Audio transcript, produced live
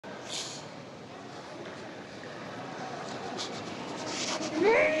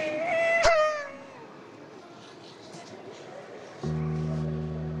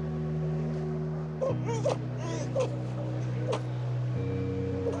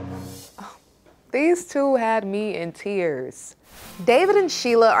These two had me in tears. David and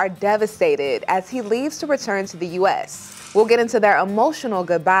Sheila are devastated as he leaves to return to the US. We'll get into their emotional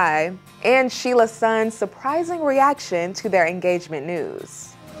goodbye and Sheila's son's surprising reaction to their engagement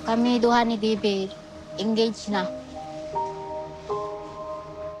news. Kami duha ni David, engaged na.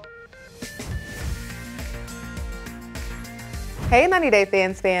 Hey 90 Day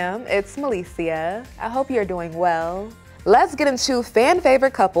Fans fam, it's Melicia. I hope you're doing well. Let's get into fan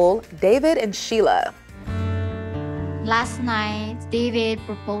favorite couple, David and Sheila. Last night, David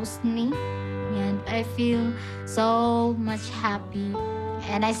proposed me, and I feel so much happy.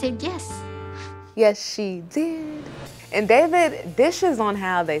 And I said yes. Yes, she did. And David dishes on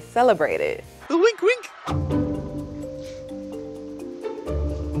how they celebrated. Wink, wink.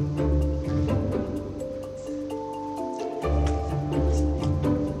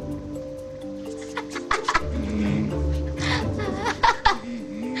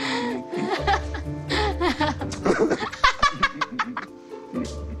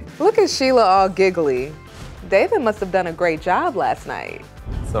 Look at Sheila all giggly. David must have done a great job last night.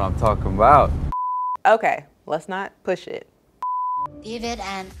 That's what I'm talking about. Okay, let's not push it. David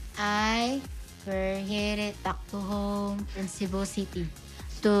and I were headed back to home in Cebu City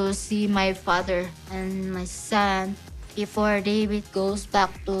to see my father and my son before David goes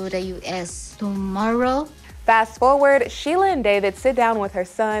back to the US tomorrow. Fast forward, Sheila and David sit down with her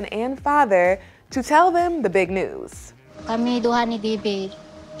son and father to tell them the big news. Kami duha ni David,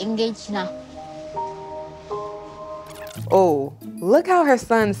 engaged na. Oh, look how her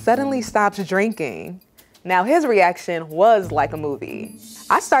son suddenly stops drinking. Now his reaction was like a movie.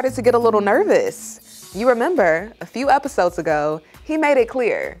 I started to get a little nervous. You remember, a few episodes ago, he made it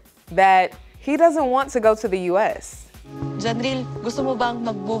clear that he doesn't want to go to the US. Janril, gusto mo bang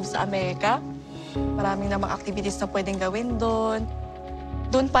mag-move sa Amerika? Maraming namang activities na pwedeng gawin doon.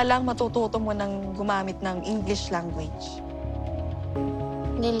 Doon pa lang matututo mo ng gumamit ng English language.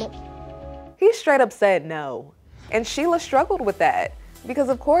 Dili. He straight up said no. And Sheila struggled with that because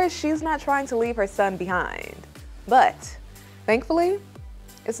of course she's not trying to leave her son behind. But thankfully,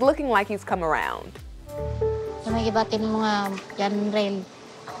 it's looking like he's come around. May gibatin mo nga, Janril.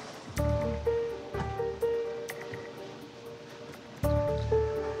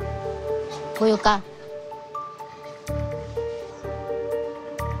 Kuyo ka.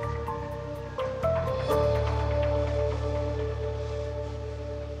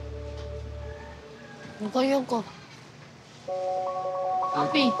 Kuyo ko.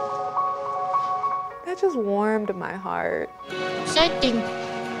 Happy. That just warmed my heart. Exciting.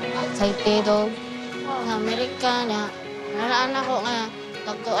 Excited o. Sa Amerika na. Nalaan ako nga.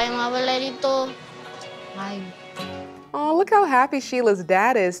 Tagko ay mga walay dito. Ay. Oh, look how happy Sheila's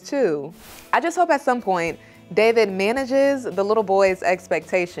dad is too. I just hope at some point David manages the little boy's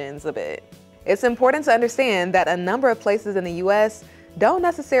expectations a bit. It's important to understand that a number of places in the US don't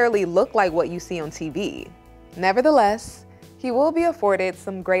necessarily look like what you see on TV. Nevertheless, he will be afforded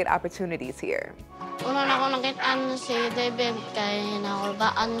some great opportunities here. Una na ako nakitaan si David kay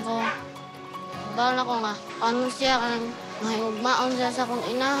nakulbaan ko. Bawal ako nga, ano siya, mahigmaon siya sa kong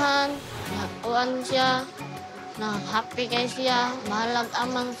inahan, uan siya, na happy kay siya, mahalag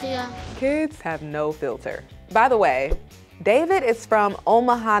amang siya. Kids have no filter. By the way, David is from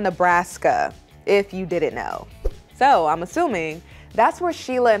Omaha, Nebraska, if you didn't know. So I'm assuming that's where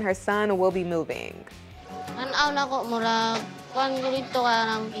Sheila and her son will be moving. Nanaw na ko mura, kuhan ko dito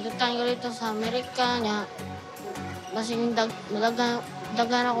kaya ikutan ko dito sa Amerika niya. Basing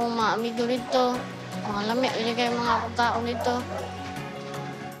dagan akong mga amigo dito. Mga lamig, hindi kayo mga pagkaon dito.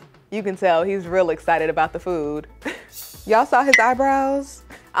 You can tell he's real excited about the food. Y'all saw his eyebrows?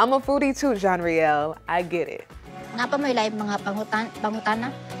 I'm a foodie too, Jean-Riel. I get it. Napa may live mga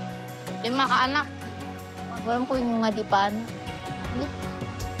pangutana? 5 ka-anak. Walang ko yung mga dipan.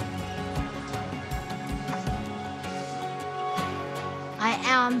 I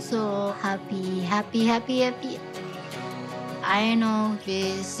am so happy. I know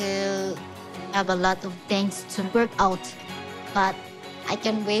we still have a lot of things to work out, but I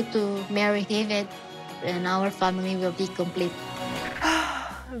can't wait to marry David and our family will be complete.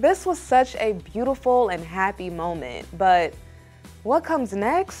 This was such a beautiful and happy moment, but what comes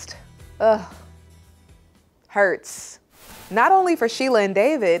next? Hurts. Not only for Sheila and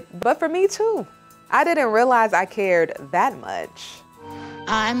David, but for me too. I didn't realize I cared that much.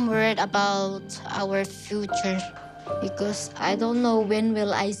 I'm worried about our future. because I don't know when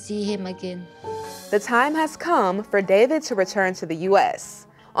will I see him again. The time has come for David to return to the U.S.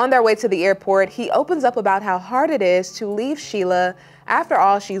 On their way to the airport, he opens up about how hard it is to leave Sheila after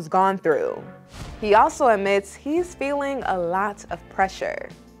all she's gone through. He also admits he's feeling a lot of pressure.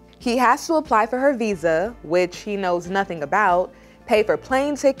 He has to apply for her visa, which he knows nothing about, pay for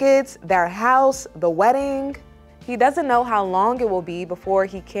plane tickets, their house, the wedding. He doesn't know how long it will be before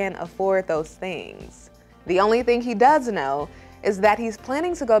he can afford those things. The only thing he does know is that he's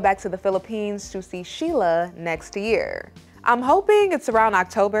planning to go back to the Philippines to see Sheila next year. I'm hoping it's around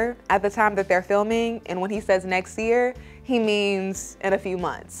October at the time that they're filming, and when he says next year, he means in a few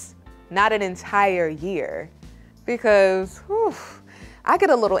months, not an entire year. Because, whew, I get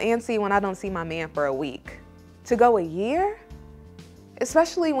a little antsy when I don't see my man for a week. To go a year?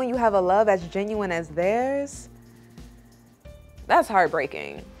 Especially when you have a love as genuine as theirs, that's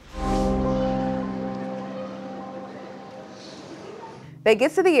heartbreaking. They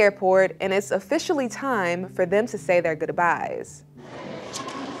get to the airport and it's officially time for them to say their goodbyes.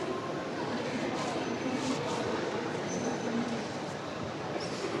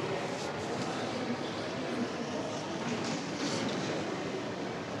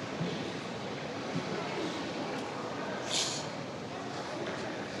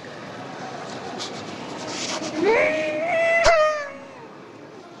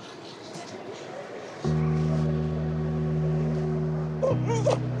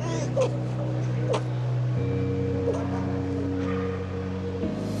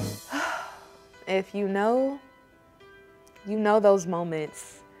 If you know those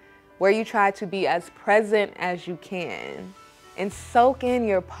moments where you try to be as present as you can and soak in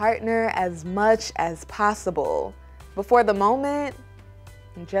your partner as much as possible before the moment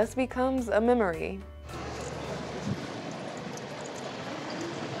just becomes a memory.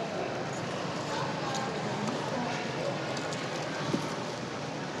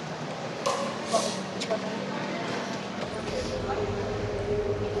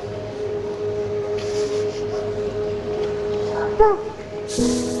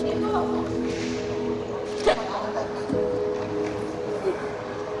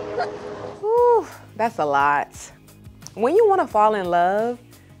 Whew, that's a lot. When you want to fall in love,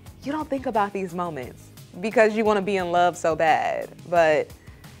 you don't think about these moments because you want to be in love so bad. But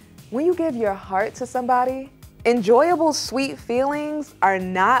when you give your heart to somebody, enjoyable, sweet feelings are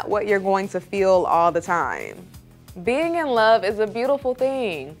not what you're going to feel all the time. Being in love is a beautiful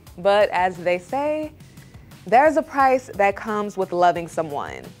thing, but as they say, there's a price that comes with loving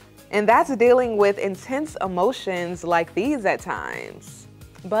someone, and that's dealing with intense emotions like these at times.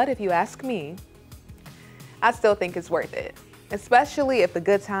 But if you ask me, I still think it's worth it, especially if the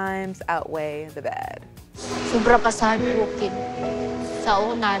good times outweigh the bad. Sobra pa sa heartbroken. Sa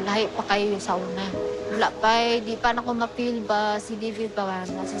una, lahi pa kayo sa una. Wala pa di pa na ko ma-feel ba si David ba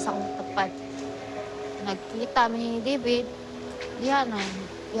nasa sa akong tapat. Nagkita mi ni David, diyan na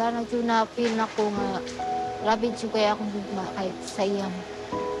yun na-feel na ko nga grabe siya kaya akong gugma kahit sa iyang.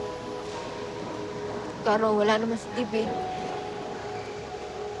 Pero wala naman si David.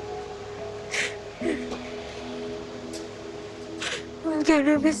 I'm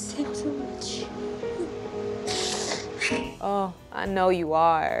gonna miss him so much. Oh, I know you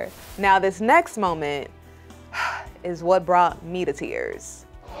are. Now this next moment is what brought me to tears.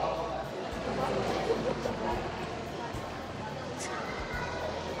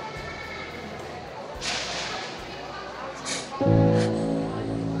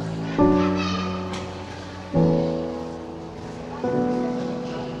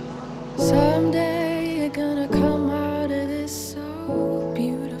 Someday you're gonna come out of this so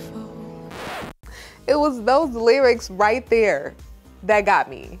beautiful. It was those lyrics right there that got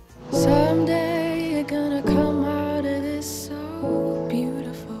me. Someday you're gonna come out of this so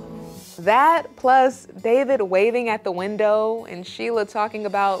beautiful. That plus David waving at the window and Sheila talking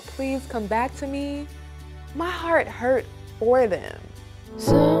about, please come back to me. My heart hurt for them.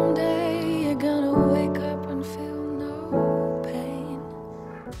 Someday you're gonna wake up and feel no pain.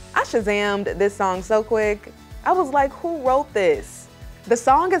 I Shazammed this song so quick. I was like, who wrote this? The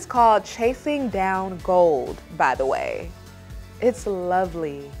song is called Chasing Down Gold, by the way. It's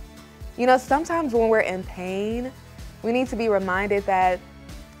lovely. You know, sometimes when we're in pain, we need to be reminded that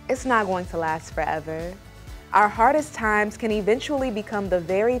it's not going to last forever. Our hardest times can eventually become the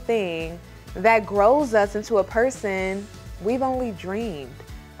very thing that grows us into a person we've only dreamed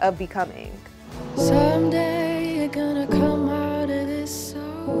of becoming. Someday you're gonna come out of this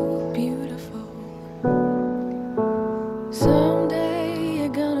so beautiful. Someday you're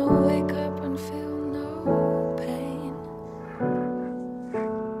gonna wake up and feel no pain.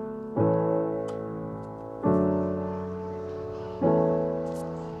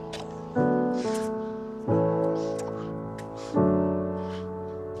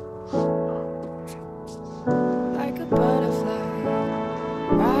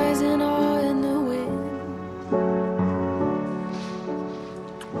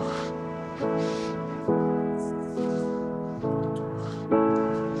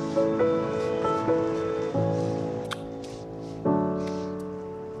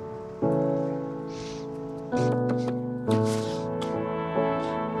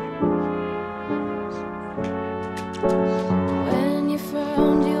 When you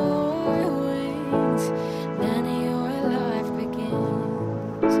found your wings, then your life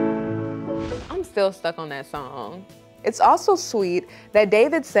begins. I'm still stuck on that song. It's also sweet that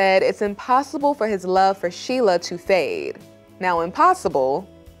David said it's impossible for his love for Sheila to fade. Now, impossible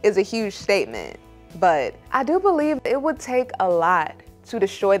is a huge statement, but I do believe it would take a lot to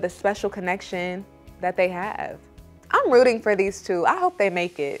destroy the special connection that they have. I'm rooting for these two. I hope they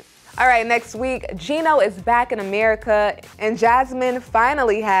make it. All right, next week, Gino is back in America and Jasmine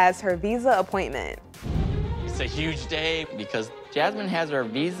finally has her visa appointment. It's a huge day because Jasmine has her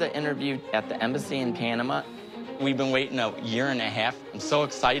visa interview at the embassy in Panama. We've been waiting a year and a half. I'm so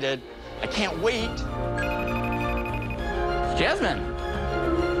excited. I can't wait. Jasmine,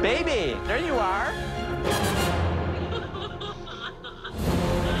 baby, there you are.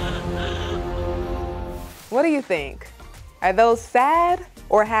 What do you think? Are those sad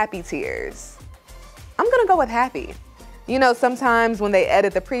or happy tears? I'm gonna go with happy. You know, sometimes when they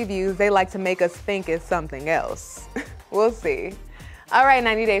edit the previews, they like to make us think it's something else. We'll see. All right,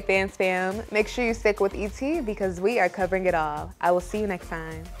 90 Day Fans fam, make sure you stick with ET because we are covering it all. I will see you next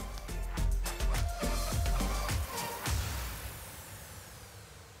time.